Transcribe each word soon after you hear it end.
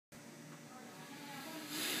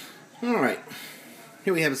Alright,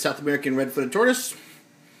 here we have a South American red-footed tortoise.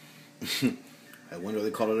 I wonder why they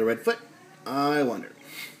call it a redfoot. I wonder.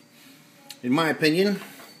 In my opinion,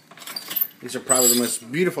 these are probably the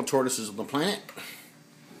most beautiful tortoises on the planet.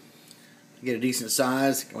 You get a decent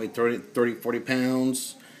size, can weigh 30, 40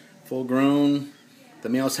 pounds, full grown. The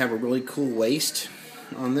males have a really cool waist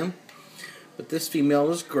on them. But this female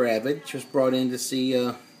is Gravid, just brought in to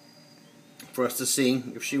see, for us to see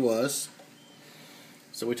if she was.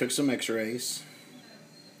 So we took some x-rays.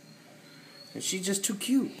 And she's just too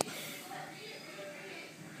cute.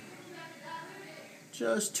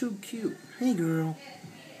 Just too cute. Hey, girl.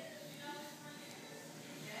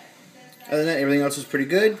 Other than that, everything else is pretty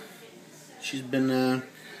good. She's been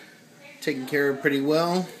taken care of pretty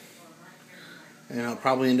well. And I'll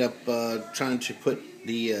probably end up trying to put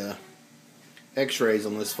the x-rays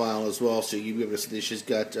on this file as well, so you'll be able to see that she's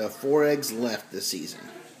got 4 eggs left this season.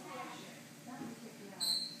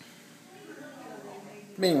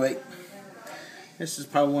 But anyway, this is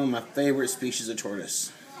probably one of my favorite species of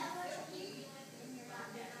tortoise.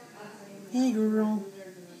 Hey, girl.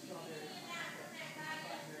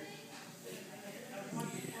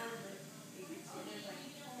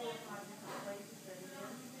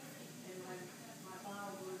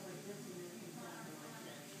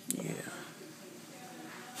 Yeah.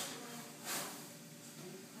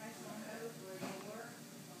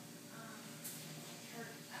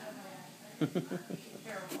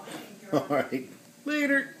 All right.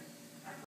 Later.